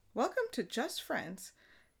Welcome to Just Friends,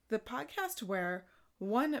 the podcast where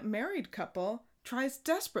one married couple tries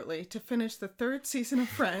desperately to finish the third season of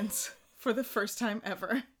Friends for the first time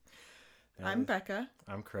ever. I'm Becca.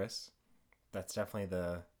 I'm Chris. That's definitely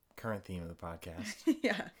the current theme of the podcast.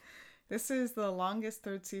 Yeah. This is the longest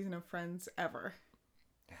third season of Friends ever.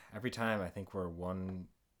 Every time I think we're one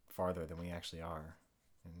farther than we actually are.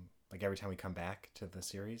 And like every time we come back to the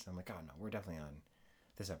series, I'm like, oh no, we're definitely on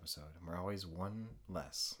this episode. And we're always one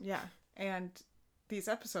less. Yeah. And these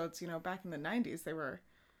episodes, back in the 90s,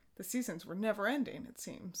 the seasons were never ending, it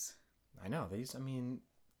seems. I know.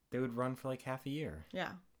 They would run for like half a year.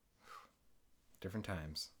 Yeah. Different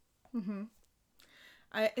times. Mm-hmm.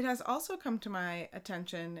 It has also come to my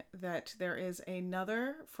attention that there is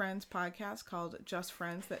another Friends podcast called Just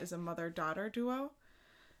Friends that is a mother-daughter duo.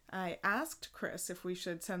 I asked Chris if we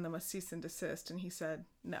should send them a cease and desist, and he said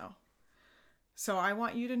no. So I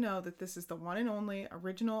want you to know that this is the one and only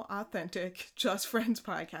original, authentic Just Friends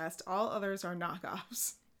podcast. All others are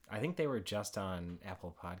knockoffs. I think they were just on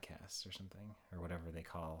Apple Podcasts or something, or whatever they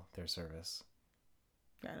call their service.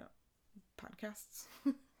 Yeah, podcasts.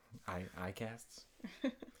 iCasts.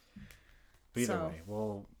 But either way,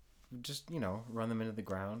 we'll just, run them into the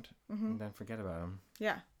ground and then forget about them.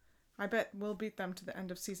 Yeah. I bet we'll beat them to the end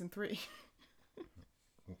of season 3.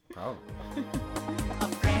 Probably. A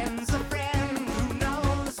friend's a friend who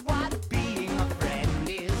knows what being a friend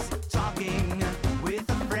is. Talking with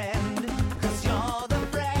a friend, 'cause you're the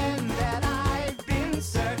friend that I've been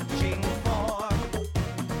searching for.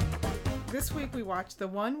 This week we watched The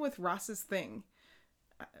One with Ross's Thing,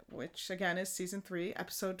 which again is season 3,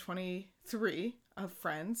 episode 23 of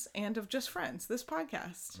Friends and of Just Friends, this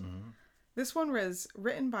podcast. Mm-hmm. This one was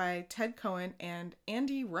written by Ted Cohen and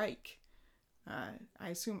Andy Reich. I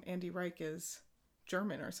assume Andy Reich is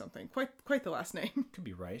German or something. Quite the last name. Could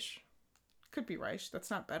be Reich. Could be Reich. That's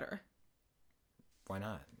not better. Why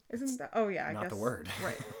not? Isn't that? Oh yeah, I not guess. the word.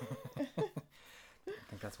 Right. I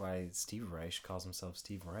think that's why Steve Reich calls himself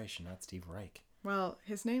Steve Reich and not Steve Reich. Well,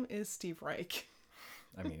 his name is Steve Reich.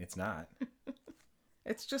 I mean, it's not.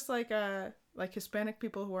 It's just like Hispanic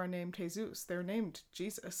people who are named Jesus. They're named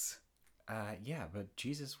Jesus. Yeah, but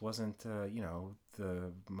Jesus wasn't,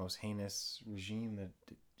 the most heinous regime that,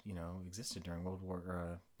 existed during World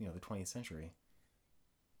War, the 20th century.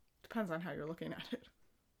 Depends on how you're looking at it.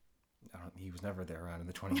 He was never there around in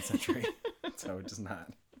the 20th century, so it does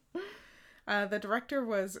not. The director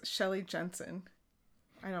was Shelley Jensen.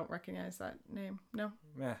 I don't recognize that name. No?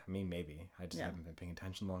 Maybe. I just haven't been paying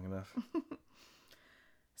attention long enough.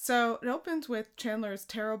 So it opens with Chandler's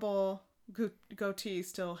terrible goatee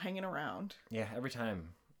still hanging around. Yeah, every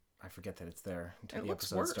time I forget that it's there until the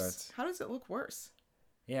episode worse. starts. How does it look worse?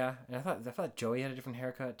 Yeah, and I thought Joey had a different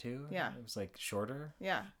haircut too. Yeah. It was like shorter.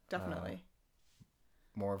 Yeah, definitely.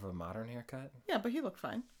 More of a modern haircut. Yeah, but he looked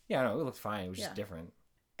fine. Yeah, no, it looked fine. It was just different.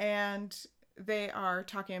 And they are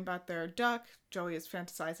talking about their duck. Joey is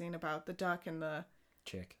fantasizing about the duck and the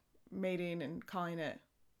chick mating and calling it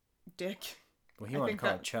Dick. Well, he wanted to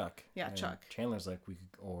call it Chuck. Yeah, and Chuck. Chandler's like,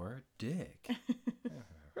 or Dick.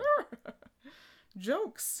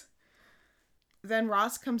 Jokes. Then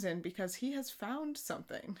Ross comes in because he has found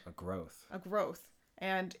something. A growth.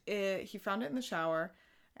 And he found it in the shower.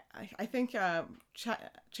 I think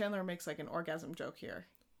Chandler makes like an orgasm joke here.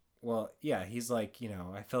 Well, yeah, he's like,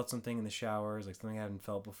 I felt something in the shower. It's like something I hadn't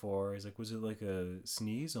felt before. He's like, was it like a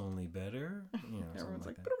sneeze, only better? Everyone's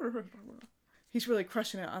like that. He's really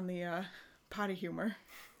crushing it on the potty humor.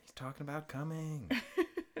 He's talking about coming.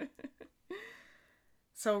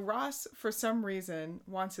 So Ross, for some reason,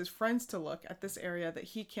 wants his friends to look at this area that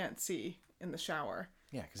he can't see in the shower.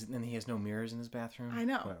 Yeah, because then he has no mirrors in his bathroom. I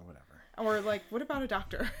know. Whatever. Or like, what about a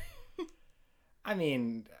doctor? I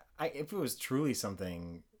mean, if it was truly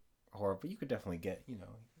something horrible, you could definitely get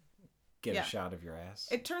a shot of your ass.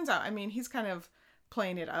 It turns out, he's kind of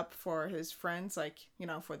playing it up for his friends, like,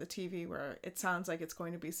 for the TV, where it sounds like it's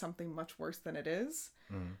going to be something much worse than it is.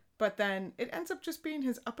 Mm. But then it ends up just being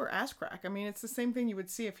his upper ass crack. It's the same thing you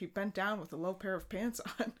would see if he bent down with a low pair of pants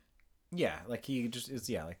on. Yeah, like he just is,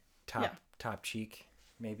 like top cheek,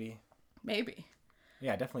 maybe. Maybe.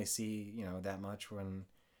 Yeah, I definitely see, that much when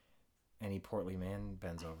any portly man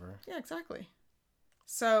bends over. Yeah, exactly.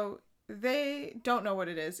 So they don't know what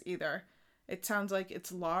it is either. It sounds like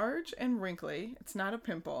it's large and wrinkly. It's not a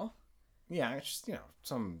pimple. Yeah, it's just,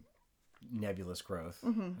 some nebulous growth.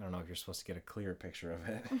 Mm-hmm. I don't know if you're supposed to get a clear picture of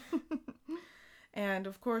it. And,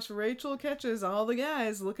 of course, Rachel catches all the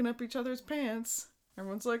guys looking up each other's pants.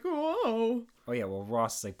 Everyone's like, whoa. Oh, yeah, well,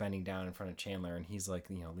 Ross is, like, bending down in front of Chandler, and he's, like,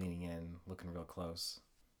 leaning in, looking real close.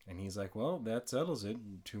 And he's like, well, that settles it.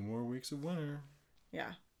 2 more weeks of winter.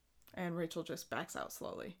 Yeah. and Rachel just backs out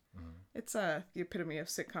slowly. It's the epitome of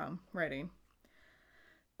sitcom writing.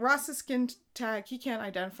 Ross's skin tag, he can't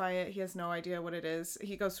identify it. He has no idea what it is.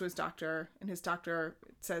 He goes to his doctor, and his doctor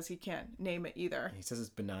says he can't name it either. He says it's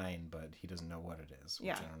benign, but he doesn't know what it is. Which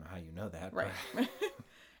Yeah. I don't know how you know that. Right. But...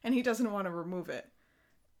 And he doesn't want to remove it.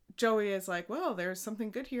 Joey is like, well, there's something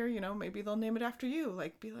good here. Maybe they'll name it after you.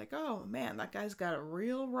 Like, be like, oh, man, that guy's got a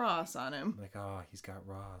real Ross on him. Like, oh, he's got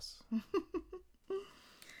Ross.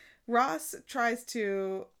 Ross tries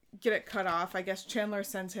to get it cut off. I guess Chandler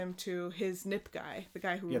sends him to his nip guy, the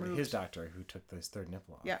guy who removed... his doctor who took his third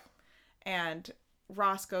nipple off. Yeah. And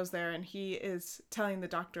Ross goes there and he is telling the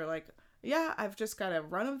doctor, like, yeah, I've just got a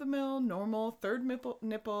run-of-the-mill, normal third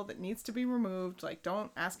nipple that needs to be removed. Like,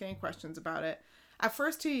 don't ask any questions about it. At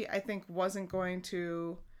first he, I think, wasn't going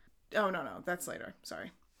to... Oh, no, that's later.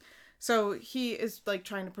 Sorry. So he is, like,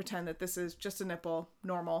 trying to pretend that this is just a nipple,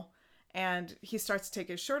 normal. And he starts to take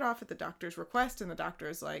his shirt off at the doctor's request, and the doctor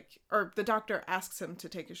is like, or the doctor asks him to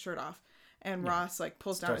take his shirt off, and Ross like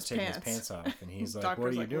pulls down his pants. His pants off, and he's like, Doctor's "What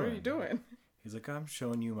are you like, doing? What are you doing?" He's like, "I'm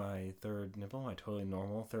showing you my third nipple, my totally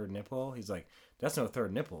normal third nipple." He's like, "That's no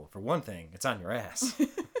third nipple. For one thing, it's on your ass."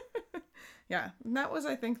 Yeah, and that was,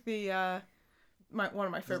 I think, the one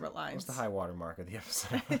of my favorite lines. What's the high water mark of the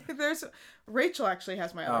episode? Rachel actually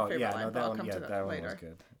has my other favorite line, but I'll come to that later. One was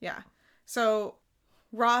good. Yeah, so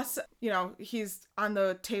Ross, he's on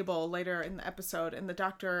the table later in the episode, and the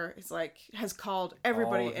doctor is like, has called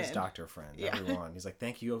everybody all of his in. doctor friends, everyone. He's like,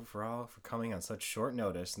 "Thank you for coming on such short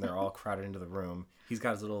notice," and they're all crowded into the room. He's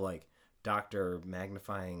got his little like doctor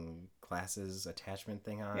magnifying glasses attachment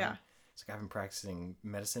thing on. Yeah. It's like, "I've been practicing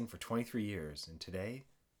medicine for 23 years, and today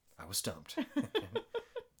I was stumped."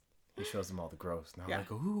 He shows them all the growth, and they're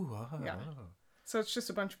like, "Ooh, Yeah. So it's just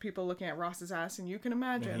a bunch of people looking at Ross's ass, and you can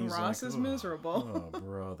imagine Ross like, is miserable. Oh,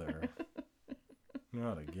 brother.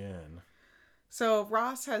 Not again. So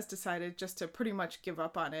Ross has decided just to pretty much give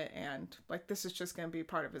up on it, and like this is just going to be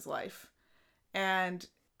part of his life. And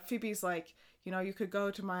Phoebe's like, you could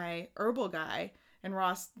go to my herbal guy. And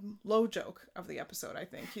Ross, low joke of the episode, I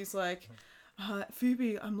think. He's like,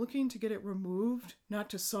 Phoebe, I'm looking to get it removed, not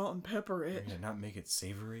to salt and pepper it. Yeah, not make it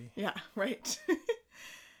savory. Yeah, right.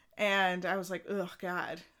 And I was like, ugh,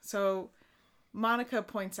 God. So Monica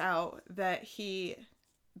points out that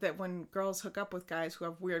when girls hook up with guys who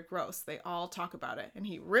have weird growths, they all talk about it. And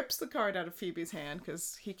he rips the card out of Phoebe's hand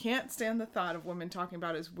because he can't stand the thought of women talking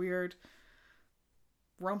about his weird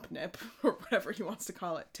rump nip, or whatever he wants to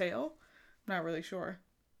call it, tail. I'm not really sure.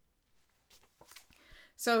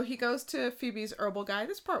 So he goes to Phoebe's herbal guy.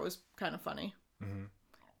 This part was kind of funny. Mm-hmm.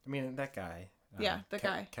 I mean, that guy. Yeah, the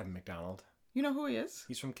guy. Kevin McDonald. You know who he is?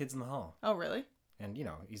 He's from Kids in the Hall. Oh, really? And,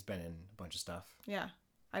 he's been in a bunch of stuff. Yeah.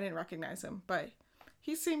 I didn't recognize him, but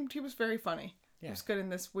he was very funny. Yeah. He was good in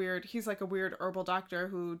this he's like a weird herbal doctor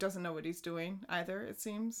who doesn't know what he's doing either, it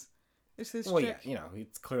seems. It's his trick. Yeah,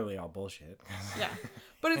 it's clearly all bullshit. Yeah.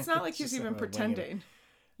 But it's not like he's even pretending.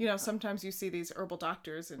 Sometimes you see these herbal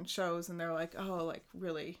doctors in shows and they're like, oh, like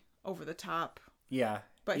really over the top. Yeah.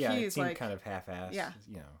 But yeah, he's it like kind of half-assed. Yeah.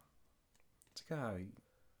 It's like,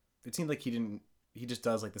 it seemed like he just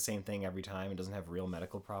does like the same thing every time and doesn't have real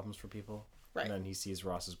medical problems for people. Right. And then he sees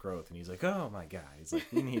Ross's growth and he's like, oh my God. He's like,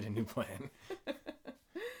 we need a new plan.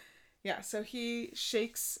 Yeah. So he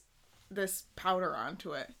shakes this powder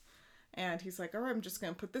onto it. And he's like, all right, I'm just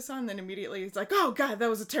going to put this on. Then immediately he's like, oh, God, that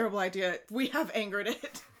was a terrible idea. We have angered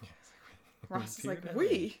it. Ross is like,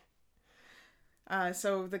 we?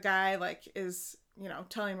 So the guy, like, is,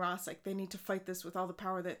 telling Ross, like, they need to fight this with all the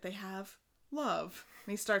power that they have. Love.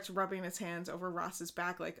 And he starts rubbing his hands over Ross's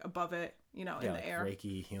back, like, above it, in the air.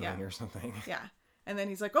 Reiki healing or something. Yeah. And then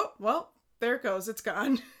he's like, oh, well, there it goes. It's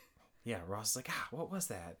gone. Yeah, Ross is like, what was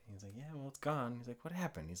that? He's like, yeah, well, it's gone. He's like, what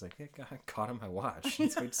happened? He's like, it got caught on my watch.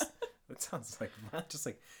 He's like, it sounds like that. Just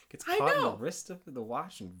like gets caught in the wrist of the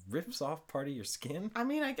watch and rips off part of your skin. I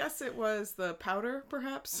mean, I guess it was the powder,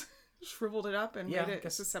 perhaps. Shriveled it up and made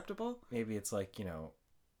it susceptible. Maybe it's like,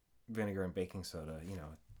 vinegar and baking soda,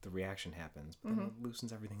 the reaction happens, but then it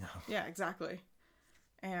loosens everything up. Yeah, exactly.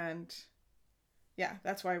 And yeah,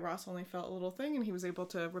 that's why Ross only felt a little thing and he was able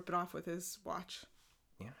to rip it off with his watch.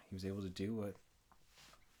 Yeah, he was able to do what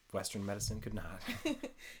Western medicine could not.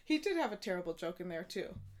 He did have a terrible joke in there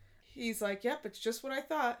too. He's like, yep, it's just what I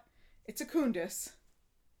thought. It's a kundus.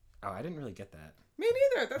 Oh, I didn't really get that. Me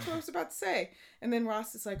neither. That's what I was about to say. And then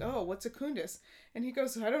Ross is like, oh, what's a kundus? And he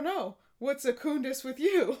goes, I don't know. What's a kundus with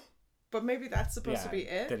you? But maybe that's supposed to be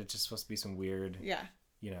it. That it's just supposed to be some weird,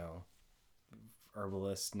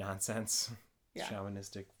 herbalist nonsense. Yeah.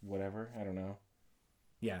 Shamanistic whatever. I don't know.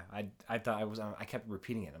 Yeah, I thought I kept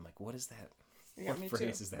repeating it. I'm like, what is that? You got What me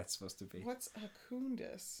phrase too. is that supposed to be? What's a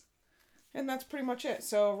kundus? And that's pretty much it.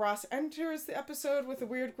 So Ross enters the episode with a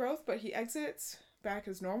weird growth, but he exits back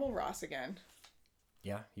as normal Ross again.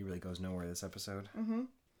 Yeah, he really goes nowhere this episode. Mm-hmm.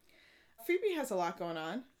 Phoebe has a lot going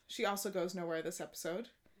on. She also goes nowhere this episode.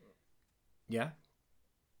 Yeah?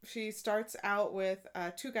 She starts out with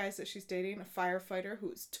two guys that she's dating, a firefighter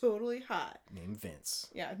who is totally hot. Named Vince.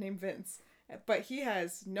 Yeah, named Vince. But he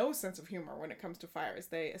has no sense of humor when it comes to fires.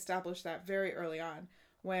 They establish that very early on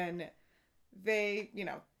when they,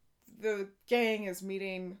 the gang is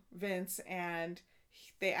meeting Vince and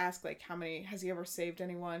they ask, like, how many, has he ever saved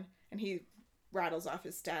anyone? And he rattles off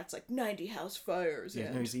his stats, like 90 house fires. Yeah,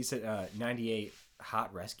 and... no, he said 98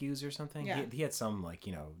 hot rescues or something. Yeah. He had some, like,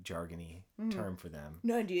 jargony term for them.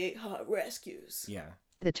 98 hot rescues. Yeah.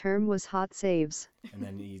 The term was hot saves. And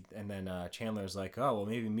then Chandler's like, oh, well,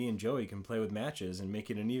 maybe me and Joey can play with matches and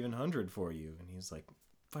make it an even 100 for you. And he's like,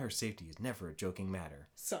 fire safety is never a joking matter.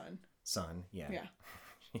 Son, yeah. Yeah.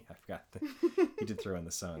 Yeah, I forgot that. He did throw in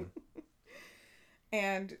the son.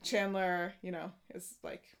 And Chandler, is,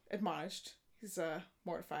 like, admonished. He's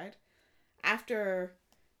mortified. After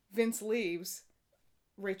Vince leaves,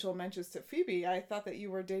 Rachel mentions to Phoebe, I thought that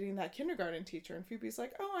you were dating that kindergarten teacher. And Phoebe's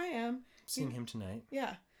like, oh, I am. Seeing him tonight.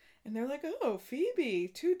 Yeah. And they're like, oh, Phoebe,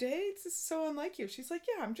 2 dates? This is so unlike you. She's like,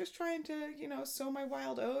 yeah, I'm just trying to, sow my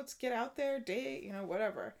wild oats, get out there, date,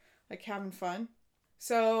 whatever. Like, having fun.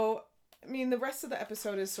 So, the rest of the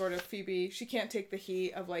episode is sort of Phoebe. She can't take the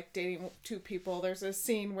heat of, like, dating two people. There's a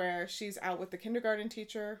scene where she's out with the kindergarten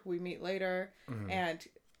teacher, who we meet later, and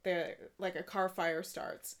a car fire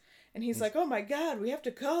starts. And he's like, oh my God, we have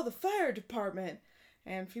to call the fire department.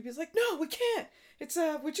 And Phoebe's like, no, we can't. It's,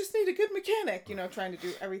 we just need a good mechanic, trying to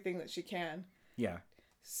do everything that she can. Yeah.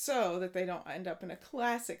 So that they don't end up in a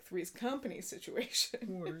classic Three's Company situation.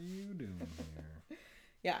 What are you doing here?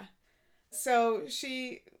 Yeah. So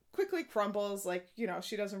she quickly crumbles, like,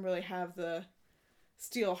 she doesn't really have the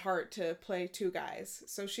steel heart to play two guys.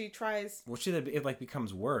 So she tries... Well, it, like,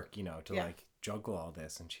 becomes work, to, like, juggle all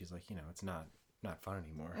this. And she's like, it's not fun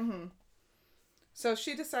anymore. Mm-hmm. So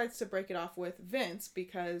she decides to break it off with Vince,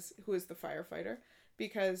 who is the firefighter,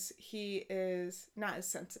 because he is not as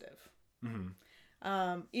sensitive.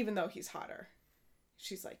 Mm-hmm. Even though he's hotter.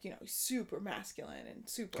 She's like, he's super masculine and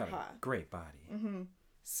super Got hot. a great body. Mm-hmm.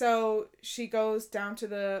 So she goes down to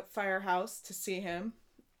the firehouse to see him,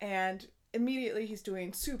 and immediately he's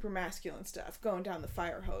doing super masculine stuff, going down the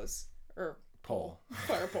fire hose, or Pole.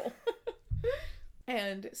 Fire pole.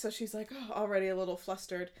 And so she's like, oh, already a little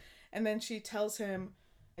flustered. And then she tells him,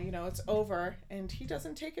 it's over. And he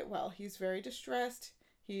doesn't take it well. He's very distressed.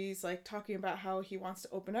 He's like talking about how he wants to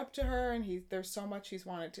open up to her. And there's so much he's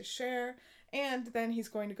wanted to share. And then he's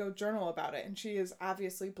going to go journal about it. And she is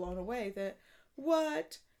obviously blown away that,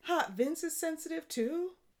 what? Hot Vince is sensitive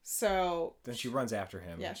too? So... Then she runs after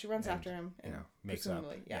him. Yeah, she runs after him. And makes up.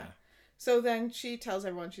 Yeah. So then she tells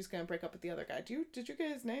everyone she's going to break up with the other guy. Did you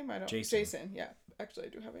get his name? I don't... Jason, yeah. Actually, I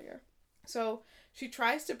do have it here. So she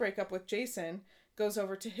tries to break up with Jason, goes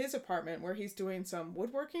over to his apartment where he's doing some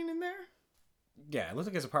woodworking in there. Yeah, it looked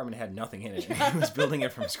like his apartment had nothing in it. Yeah. He was building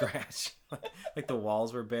it from scratch. Like the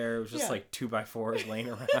walls were bare. It was just like 2x4s laying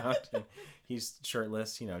around. And he's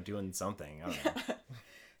shirtless, doing something. I don't know.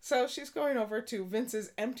 So she's going over to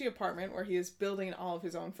Vince's empty apartment where he is building all of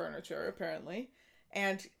his own furniture, apparently.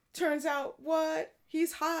 And turns out, what?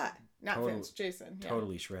 He's hot. Not Vince, Jason. Yeah.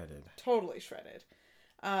 Totally shredded. Totally shredded.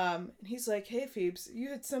 And he's like, hey, Phoebes, you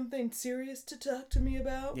had something serious to talk to me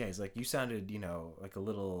about? Yeah, he's like, you sounded, like a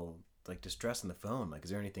little, like, distressed on the phone. Like, is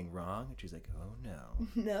there anything wrong? And she's like, oh, no.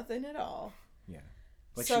 Nothing at all. Yeah.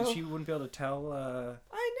 Like, so, she wouldn't be able to tell,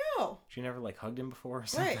 I know. She never, like, hugged him before or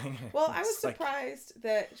something. Right. Well, I was surprised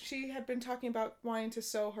that she had been talking about wanting to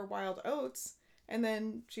sow her wild oats, and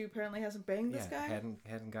then she apparently hasn't banged this guy.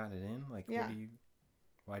 hadn't gotten it in. Like,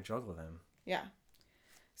 why juggle them? Yeah.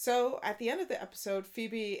 So, at the end of the episode,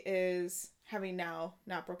 Phoebe is having now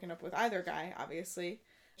not broken up with either guy, obviously.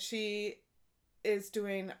 She is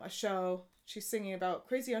doing a show. She's singing about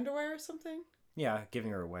crazy underwear or something. Yeah,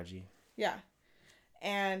 giving her a wedgie. Yeah.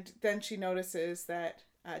 And then she notices that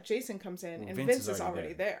Jason comes in and Vince is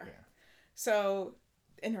already there. Yeah. So,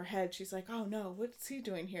 in her head, she's like, oh no, what's he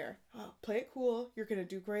doing here? Oh, play it cool. You're going to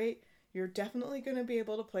do great. You're definitely going to be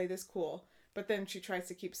able to play this cool. But then she tries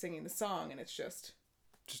to keep singing the song, and it's just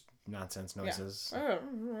nonsense noises. Yeah.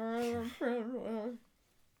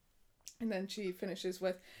 And then she finishes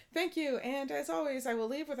with, thank you, and as always, I will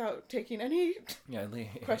leave without taking any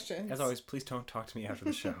questions. As always, please don't talk to me after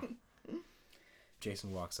the show.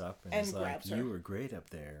 Jason walks up and is like, you were great up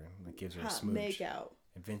there. And gives her a smooch. Make out.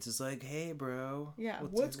 And Vince is like, hey, bro. Yeah,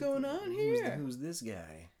 what's going on here? Who's this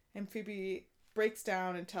guy? And Phoebe breaks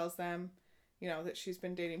down and tells them, you know, that she's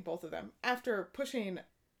been dating both of them. After pushing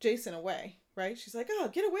Jason away, right? She's like, oh,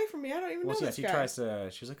 get away from me. I don't even know this guy.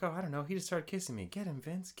 She's like, oh, I don't know. He just started kissing me. Get him,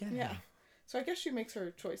 Vince. Get him. Yeah. So I guess she makes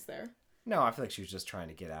her choice there. No, I feel like she was just trying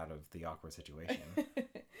to get out of the awkward situation.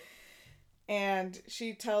 And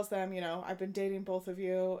she tells them, you know, I've been dating both of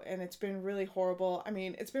you and it's been really horrible. I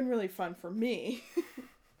mean, it's been really fun for me.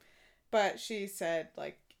 But she said,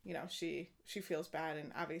 like, you know, she feels bad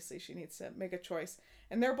and obviously she needs to make a choice.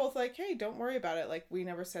 And they're both like, hey, don't worry about it. Like, we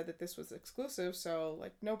never said that this was exclusive, so,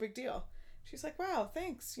 like, no big deal. She's like, wow,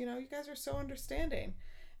 thanks. You know, you guys are so understanding.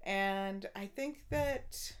 And I think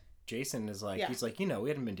that... Jason is like, he's like, you know, we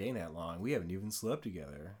hadn't been dating that long. We haven't even slept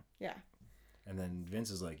together. Yeah. And then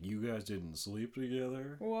Vince is like, you guys didn't sleep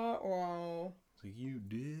together? Whoa. It's like, you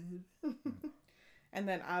did? And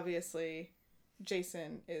then, obviously,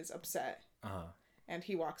 Jason is upset. Uh-huh. And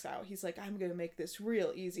he walks out. He's like, I'm going to make this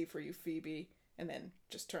real easy for you, Phoebe. And then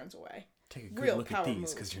just turns away. Take a good look at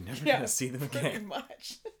these, because you're never going to see them again. Pretty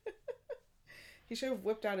much. He should have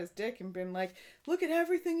whipped out his dick and been like, look at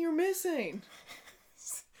everything you're missing.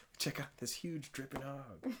 Check out this huge dripping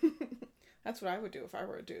hog. That's what I would do if I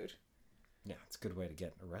were a dude. Yeah, it's a good way to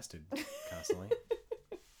get arrested constantly.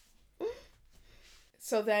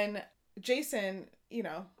 So then Jason, you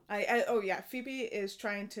know, Phoebe is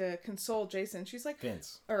trying to console Jason. She's like,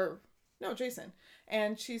 Jason.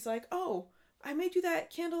 And she's like, oh, I made you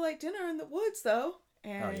that candlelight dinner in the woods, though.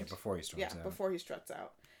 And before he struts out. Yeah, before he struts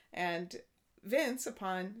out. And Vince,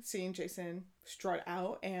 upon seeing Jason strut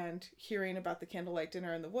out and hearing about the candlelight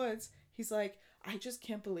dinner in the woods, he's like, I just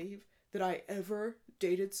can't believe that I ever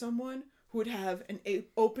dated someone who would have an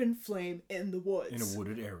open flame in the woods. In a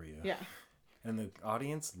wooded area. Yeah. And the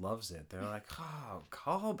audience loves it. They're like, oh,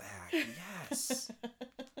 callback, yes.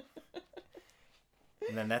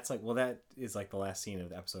 And then that's like, well, that is like the last scene of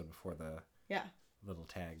the episode before the little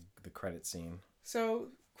tag, the credit scene. So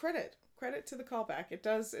credit to the callback.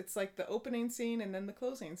 It's like the opening scene and then the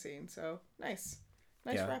closing scene. So nice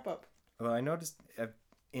wrap up. Although I noticed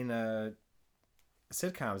in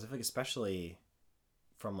sitcoms, I feel like especially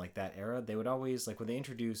from like that era, they would always, like when they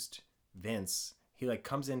introduced Vince, he like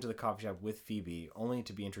comes into the coffee shop with Phoebe only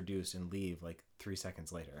to be introduced and leave like 3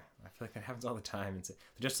 seconds later. I feel like that happens all the time. They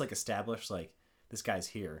just like establish like, this guy's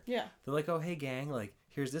here. Yeah. They're like, oh, hey gang, like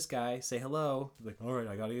here's this guy, say hello. They're like, all right,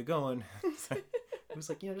 I gotta get going. It was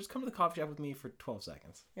like, you know, just come to the coffee shop with me for 12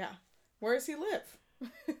 seconds. Yeah. Where does he live?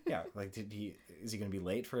 Yeah, like is he gonna be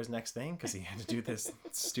late for his next thing because he had to do this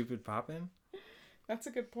stupid pop-in? That's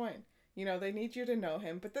a good point. You know, they need you to know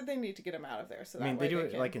him, but then they need to get him out of there. So they do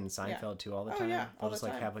it like in Seinfeld too all the time. Yeah, They'll just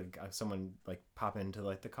like have like someone like pop into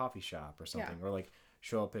like the coffee shop or something, or like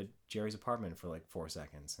show up at Jerry's apartment for like 4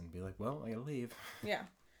 seconds and be like, well, I gotta leave. Yeah.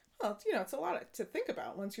 Well, you know, it's a lot to think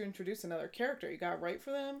about once you introduce another character. You got to write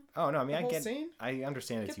for them. Oh no, I mean, I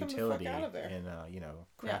understand its utility in you know,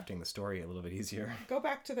 crafting the story a little bit easier. Go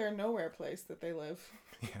back to their nowhere place that they live.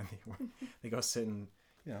 Yeah, they go sit and,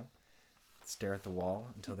 you know, stare at the wall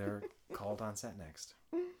until they're called on set next.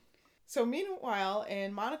 So meanwhile,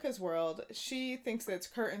 in Monica's world, she thinks that it's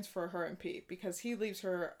curtains for her and Pete because he leaves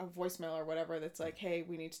her a voicemail or whatever that's like, hey,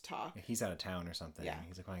 we need to talk. He's out of town or something. Yeah.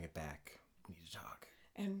 He's like, when I get back, we need to talk.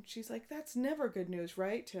 And she's like, that's never good news,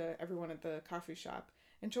 right? To everyone at the coffee shop.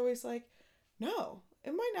 And Joey's like, no,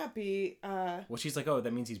 it might not be. Well, she's like, oh,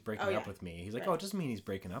 that means he's breaking up with me. He's like, oh, it doesn't mean he's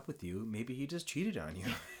breaking up with you. Maybe he just cheated on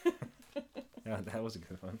you. Yeah, that was a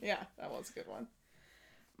good one. Yeah, that was a good one.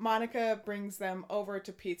 Monica brings them over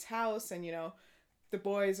to Pete's house, and, you know, the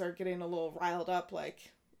boys are getting a little riled up,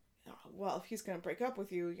 like, oh, well, if he's going to break up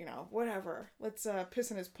with you, you know, whatever. Let's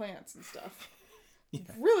piss in his plants and stuff. Yeah.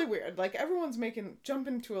 Really weird. Like, everyone's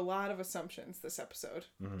jumping to a lot of assumptions this episode.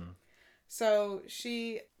 Mm-hmm. So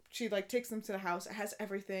she like takes them to the house. It has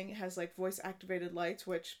everything. It has like voice activated lights,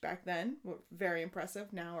 which back then were very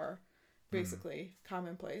impressive. Now are basically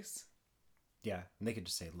commonplace. Yeah, and they could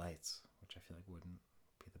just say lights, which I feel like wouldn't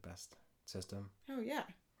be the best system. Oh yeah.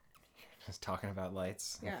 Just talking about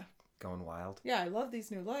lights. Yeah. Going wild. Yeah, I love these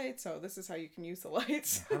new lights. So this is how you can use the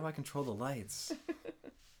lights. Yeah, how do I control the lights?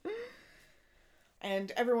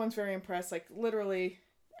 And everyone's very impressed. Like, literally,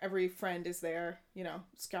 every friend is there, you know,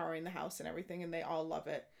 scouring the house and everything, and they all love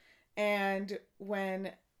it. And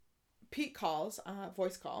when Pete calls,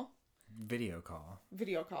 voice call. Video call.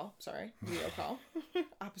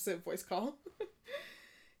 Opposite voice call.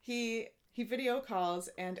 He video calls,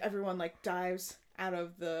 and everyone, like, dives out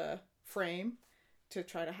of the frame to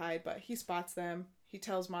try to hide, but he spots them. He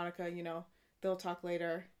tells Monica, you know, they'll talk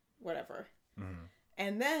later, whatever. Mm-hmm.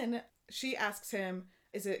 And then she asks him,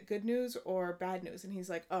 is it good news or bad news? And he's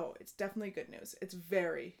like, oh, it's definitely good news. It's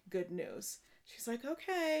very good news. She's like,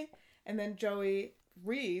 okay. And then Joey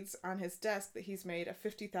reads on his desk that he's made a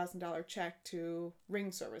 $50,000 check to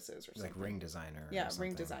Ring Services or something. Like ring designer. Yeah,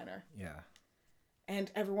 ring designer. Yeah. And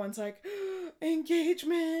everyone's like,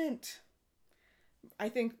 engagement. I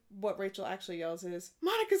think what Rachel actually yells is,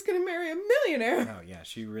 Monica's going to marry a millionaire. Oh, yeah.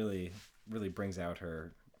 She really, really brings out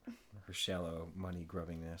her shallow money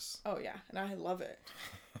grubbingness. Oh, yeah. And I love it.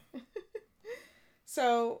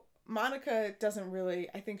 So Monica doesn't really,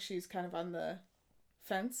 I think she's kind of on the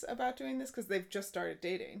fence about doing this because they've just started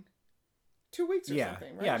dating 2 weeks or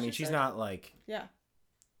something, right? Yeah, I mean, she's not like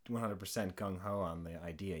 100% gung-ho on the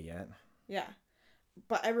idea yet. Yeah.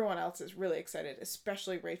 But everyone else is really excited,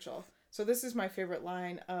 especially Rachel. So this is my favorite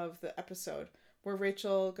line of the episode where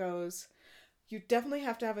Rachel goes, you definitely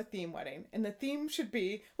have to have a theme wedding. And the theme should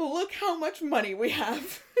be, look how much money we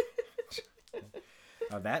have.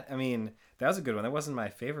 That was a good one. That wasn't my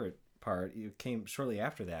favorite part. It came shortly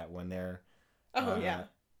after that when they're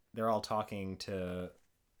they're all talking to,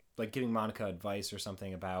 like, giving Monica advice or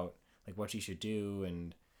something about like what she should do,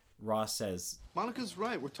 and Ross says, Monica's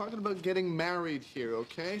right. We're talking about getting married here,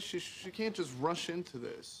 okay? She can't just rush into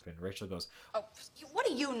this. and Rachel goes, Oh, what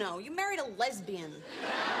do you know? You married a lesbian.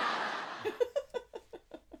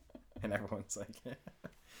 and everyone's like,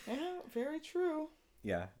 Yeah, very true.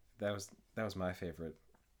 yeah, that was my favorite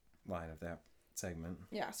line of that segment.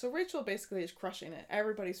 Yeah, so Rachel basically is crushing it.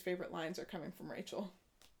 Everybody's favorite lines are coming from Rachel.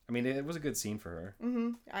 I mean, it was a good scene for her.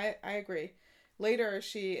 Mm-hmm. I agree. Later,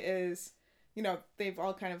 she is, they've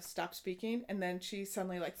all kind of stopped speaking, and then she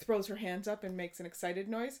suddenly, like, throws her hands up and makes an excited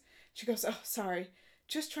noise. She goes, oh, sorry.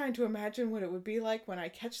 Just trying to imagine what it would be like when I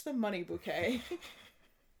catch the money bouquet.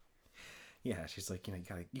 Yeah, she's like,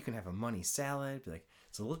 you can have a money salad. Be like,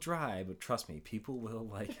 it's a little dry, but trust me, people will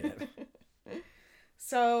like it.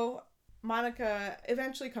 So Monica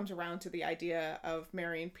eventually comes around to the idea of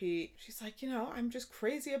marrying Pete. She's like, I'm just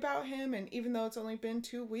crazy about him. And even though it's only been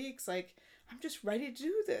 2 weeks, like, I'm just ready to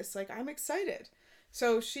do this. Like, I'm excited.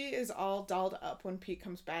 So she is all dolled up when Pete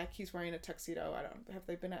comes back. He's wearing a tuxedo. Have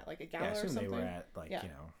they been at like a gala or something? They were at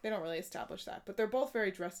They don't really establish that. But they're both very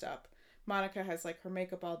dressed up. Monica has like her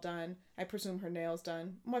makeup all done. I presume her nails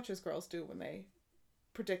done, much as girls do when they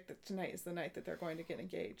predict that tonight is the night that they're going to get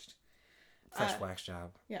engaged. Fresh wax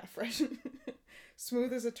job. Yeah, fresh.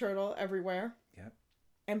 Smooth as a turtle everywhere. Yep.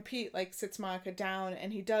 And Pete, like, sits Monica down,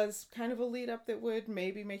 and he does kind of a lead up that would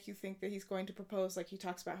maybe make you think that he's going to propose. Like, he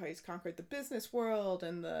talks about how he's conquered the business world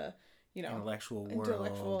and the, intellectual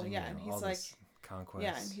world. And, and he's like, conquest.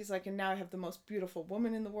 Yeah, and he's like, and now I have the most beautiful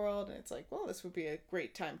woman in the world. And it's like, well, this would be a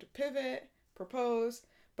great time to pivot, propose.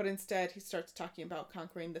 But instead, he starts talking about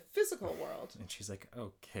conquering the physical world. And she's like,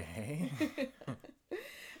 okay.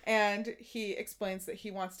 And he explains that he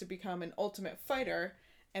wants to become an ultimate fighter,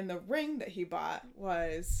 and the ring that he bought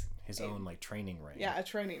was his own, like, training ring. Yeah, a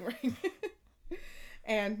training ring.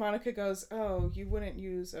 And Monica goes, oh, you wouldn't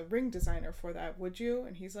use a ring designer for that, would you?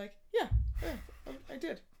 And he's like, yeah, I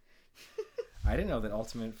did. I didn't know that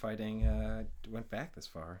Ultimate Fighting went back this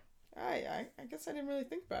far. I guess I didn't really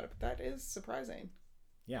think about it, but that is surprising.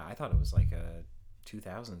 Yeah, I thought it was like a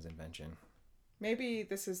 2000s invention. Maybe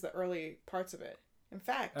this is the early parts of it. In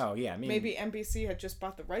fact, maybe NBC had just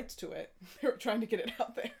bought the rights to it. They were trying to get it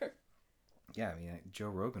out there. Yeah, Joe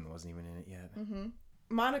Rogan wasn't even in it yet. Mm-hmm.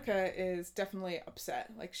 Monica is definitely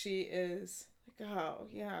upset. Like, she is like, oh,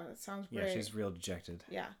 yeah, that sounds great. Yeah, she's real dejected.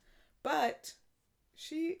 Yeah. But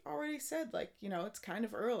she already said, like, it's kind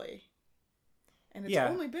of early. And it's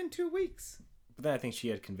only been 2 weeks. But then I think she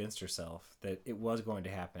had convinced herself that it was going to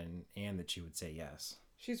happen and that she would say yes.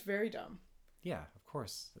 She's very dumb. Yeah, of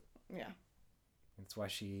course. Yeah. That's why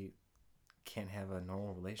she can't have a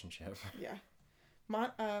normal relationship. Yeah.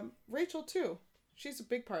 Rachel, too. She's a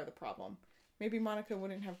big part of the problem. Maybe Monica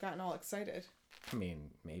wouldn't have gotten all excited. I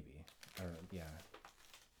mean, maybe. Or, yeah.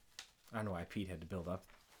 I don't know why Pete had to build up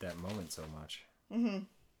that moment so much. Mm-hmm.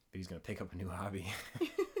 But he's going to pick up a new hobby,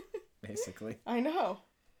 basically. I know.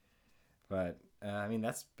 But,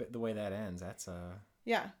 that's the way that ends. That's,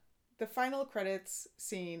 Yeah. The final credits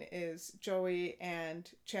scene is Joey and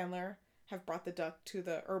Chandler have brought the duck to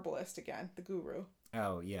the herbalist again, the guru.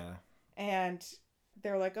 Oh, yeah. And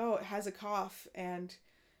they're like, oh, it has a cough. And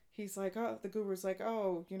he's like, oh, the guru's like,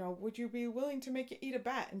 oh, would you be willing to make it eat a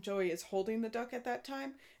bat? And Joey is holding the duck at that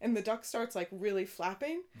time. And the duck starts, like, really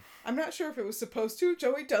flapping. I'm not sure if it was supposed to.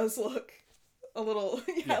 Joey does look a little,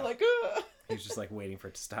 like, ugh. He's just, like, waiting for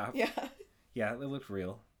it to stop. Yeah. Yeah, it looked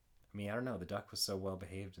real. I mean, I don't know. The duck was so well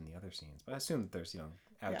behaved in the other scenes. But I assume that there's,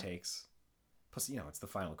 outtakes. Yeah. Plus, it's the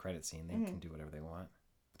final credit scene. They can do whatever they want.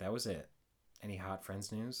 But that was it. Any hot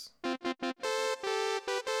Friends news?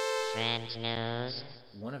 Friends news.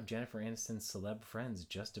 One of Jennifer Aniston's celeb friends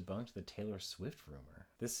just debunked the Taylor Swift rumor.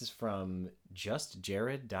 This is from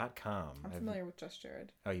justjared.com. I'm familiar with Just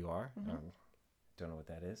Jared. Oh, you are? Mm-hmm. Don't know what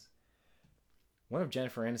that is. One of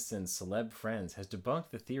Jennifer Aniston's celeb friends has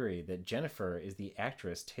debunked the theory that Jennifer is the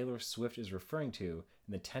actress Taylor Swift is referring to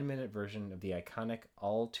in the 10-minute version of the iconic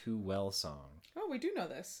All Too Well song. Oh, we do know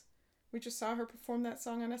this. We just saw her perform that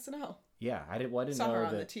song on SNL. Yeah, I didn't saw know her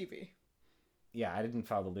on that, the TV. Yeah, I didn't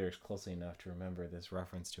follow the lyrics closely enough to remember this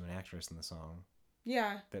reference to an actress in the song.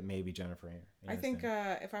 Yeah. That may be Jennifer Aniston. I think,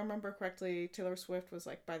 if I remember correctly, Taylor Swift was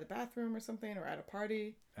like by the bathroom or something, or at a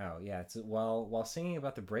party. Oh, yeah. It's while singing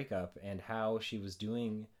about the breakup and how she was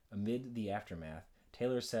doing amid the aftermath,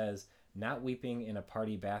 Taylor says, "Not weeping in a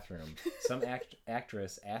party bathroom. Some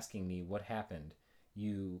actress asking me what happened.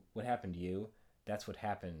 What happened to you? That's what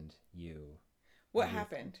happened, you." What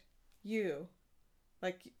happened? You.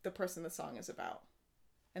 Like the person the song is about.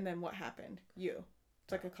 And then what happened? You.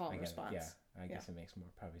 It's like a call and response. Yeah, I guess it makes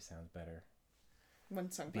probably sounds better. When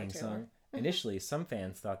sung by Being Taylor. sung. Initially, some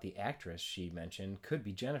fans thought the actress she mentioned could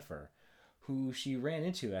be Jennifer, who she ran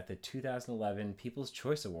into at the 2011 People's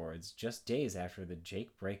Choice Awards just days after the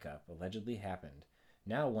Jake breakup allegedly happened.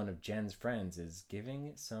 Now one of Jen's friends is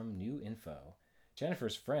giving some new info.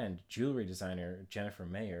 Jennifer's friend, jewelry designer Jennifer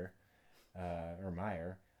Meyer,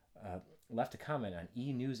 left a comment on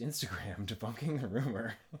E! News Instagram debunking the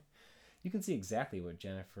rumor. You can see exactly what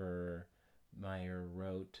Jennifer Meyer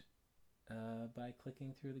wrote by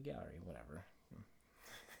clicking through the gallery. Whatever.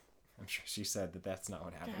 I'm sure she said that that's not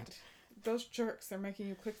what happened. God, those jerks, they're making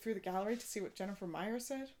you click through the gallery to see what Jennifer Meyer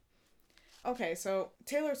said? Okay, so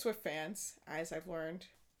Taylor Swift fans, as I've learned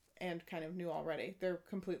and kind of knew already, they're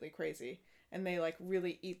completely crazy. And they like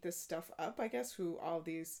really eat this stuff up, I guess, who all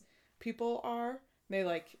these people are. They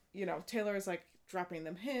like, Taylor is like dropping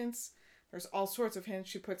them hints. There's all sorts of hints.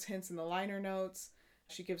 She puts hints in the liner notes.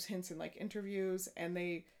 She gives hints in like interviews, and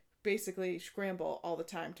they basically scramble all the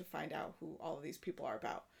time to find out who all of these people are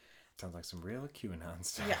about. Sounds like some real QAnon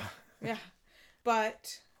stuff. Yeah.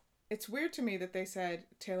 But it's weird to me that they said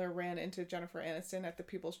Taylor ran into Jennifer Aniston at the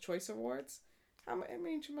People's Choice Awards. I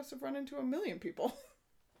mean, she must have run into a million people.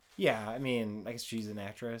 Yeah, I mean, I guess she's an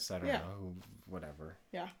actress. I don't Yeah. know. Whatever.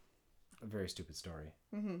 Yeah. A very stupid story.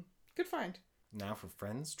 Mm-hmm. Good find. Now for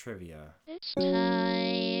Friends Trivia. It's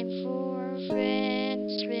time for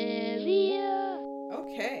Friends Trivia.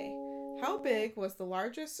 Okay. How big was the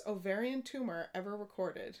largest ovarian tumor ever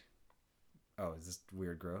recorded? Oh, is this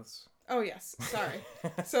weird growths? Oh, yes. Sorry.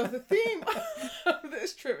 So the theme of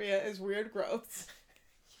this trivia is weird growths.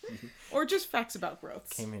 Or just facts about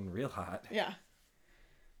growths. Came in real hot. Yeah.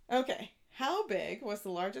 Okay. How big was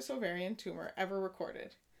the largest ovarian tumor ever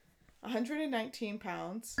recorded? 119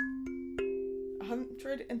 pounds,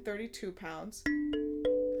 132 pounds,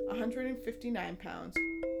 159 pounds,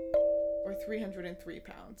 or 303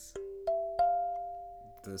 pounds?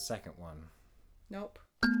 The second one. Nope.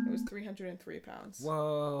 It was 303 pounds.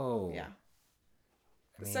 Whoa. Yeah.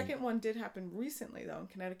 The second one did happen recently, though, in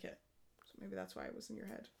Connecticut. So maybe that's why it was in your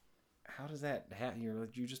head. How does that happen?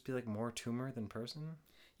 You just be like more tumor than person?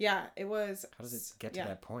 Yeah, it was. How does it get to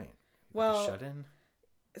that point? Well, shut in?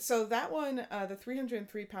 So that one, the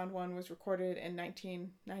 303-pound one, was recorded in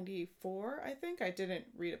 1994, I think. I didn't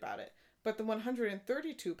read about it. But the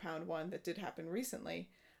 132-pound one that did happen recently,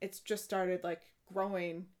 it's just started, like,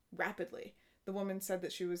 growing rapidly. The woman said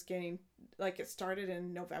that she was gaining, like, it started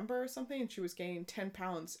in November or something, and she was gaining 10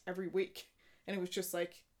 pounds every week. And it was just,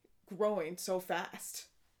 like, growing so fast.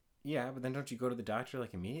 Yeah, but then don't you go to the doctor,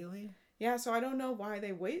 like, immediately? Yeah, so I don't know why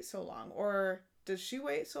they wait so long. Or does she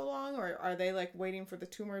wait so long? Or are they, like, waiting for the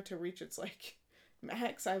tumor to reach its, like,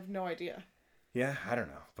 max? I have no idea. Yeah, I don't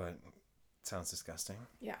know, but it sounds disgusting.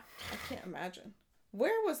 Yeah, I can't imagine.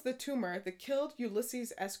 Where was the tumor that killed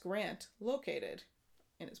Ulysses S. Grant located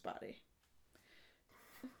in his body?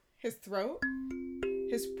 His throat,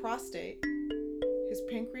 his prostate, his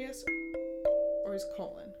pancreas, or his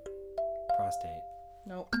colon? Prostate.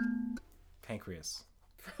 Nope. Pancreas.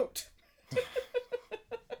 Throat.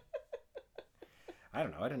 I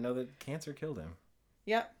don't know. I didn't know that cancer killed him.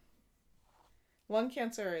 Yep. Lung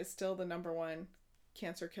cancer is still the #1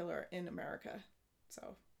 cancer killer in America.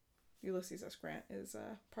 So Ulysses S. Grant is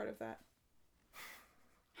part of that.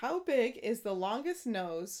 How big is the longest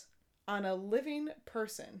nose on a living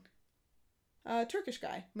person? Turkish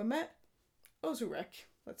guy, Mehmet Özürek,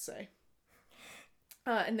 let's say.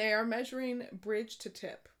 And they are measuring bridge to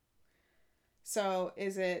tip. So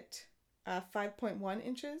is it 5.1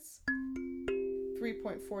 inches,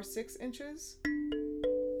 3.46 inches,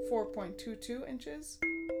 4.22 inches,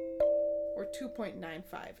 or or 2.95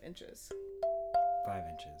 inches. 5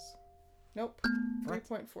 inches. Nope. What?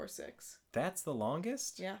 3.46. That's the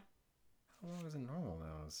longest? Yeah. How long is a normal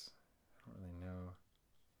nose? I don't really know.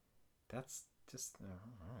 That's just...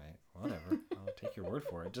 all right. Whatever. I'll take your word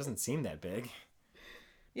for it. It doesn't seem that big.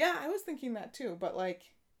 Yeah, I was thinking that too. But like,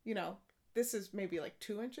 you know, this is maybe like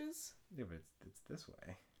 2 inches. Yeah, but it's this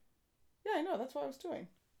way. Yeah, I know. That's what I was doing.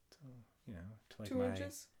 So, you know, to like 2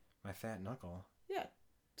 inches? my fat knuckle. Yeah.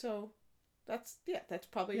 So that's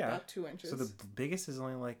probably about 2 inches. So the biggest is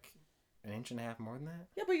only like an inch and a half more than that?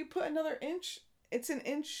 Yeah, but you put another inch. It's an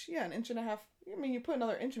inch. Yeah, an inch and a half. I mean, you put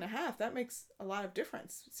another inch and a half. That makes a lot of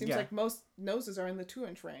difference. It seems like most noses are in the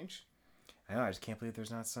 2-inch range. I know. I just can't believe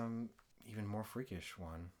there's not some even more freakish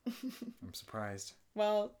one. I'm surprised.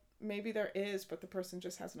 Well, maybe there is, but the person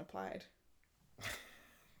just hasn't applied.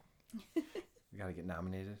 We gotta get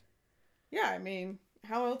nominated. Yeah, I mean,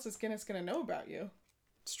 how else is Guinness going to know about you?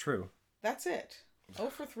 It's true. That's it. 0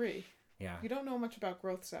 for 3. Yeah. You don't know much about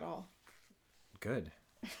growths at all. Good.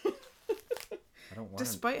 I don't want.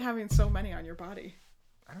 Despite having so many on your body.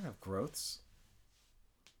 I don't have growths.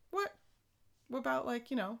 What? What about, like,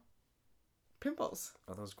 you know, pimples?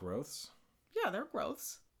 Are those growths? Yeah, they're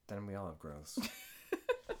growths. Then we all have growths.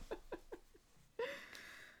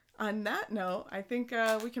 On that note, I think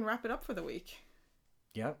we can wrap it up for the week.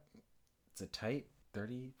 Yep. It's a tight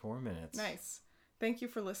 34 minutes. Nice. Thank you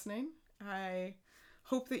for listening. I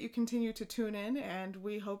hope that you continue to tune in, and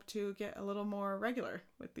we hope to get a little more regular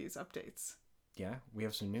with these updates. Yeah, we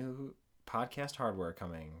have some new podcast hardware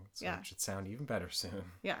coming, so it should sound even better soon.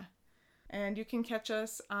 Yeah. And you can catch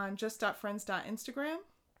us on just.friends.instagram.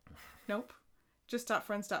 Nope.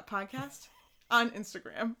 Just.friends.podcast on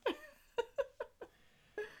Instagram.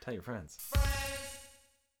 Tell your friends. Friends.